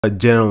A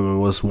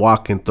gentleman was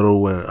walking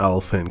through an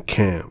elephant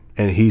camp,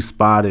 and he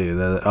spotted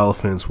that the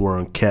elephants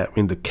weren't kept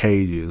in the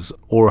cages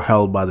or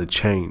held by the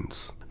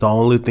chains. The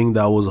only thing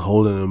that was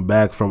holding them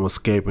back from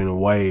escaping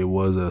away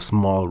was a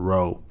small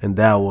rope, and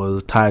that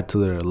was tied to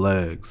their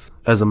legs.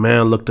 As the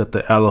man looked at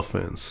the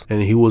elephants,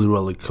 and he was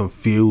really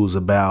confused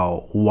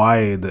about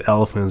why the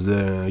elephants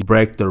didn't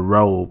break the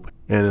rope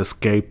and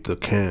escape the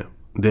camp.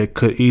 They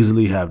could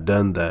easily have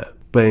done that,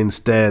 but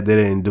instead they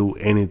didn't do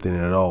anything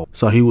at all.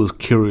 So he was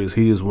curious,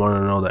 he just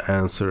wanted to know the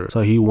answer.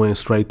 So he went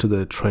straight to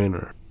the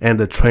trainer. And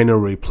the trainer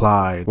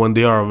replied, when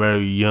they are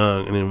very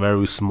young and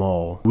very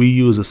small, we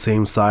use the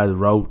same size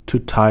rope to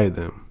tie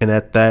them. And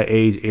at that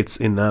age, it's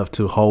enough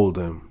to hold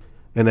them.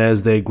 And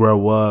as they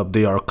grow up,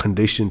 they are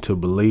conditioned to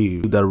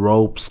believe that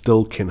rope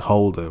still can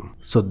hold them.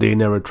 So they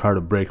never try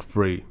to break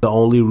free. The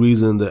only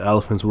reason the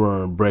elephants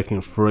weren't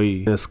breaking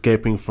free and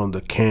escaping from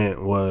the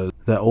camp was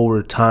that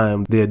over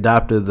time, they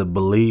adopted the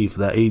belief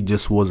that it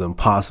just wasn't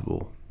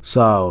possible.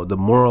 So the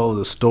moral of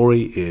the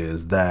story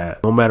is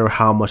that no matter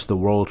how much the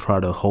world try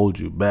to hold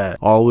you back,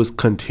 always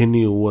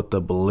continue with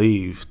the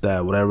belief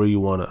that whatever you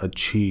want to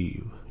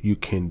achieve, you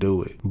can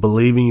do it.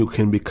 Believing you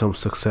can become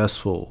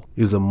successful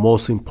is the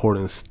most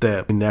important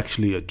step in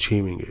actually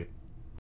achieving it.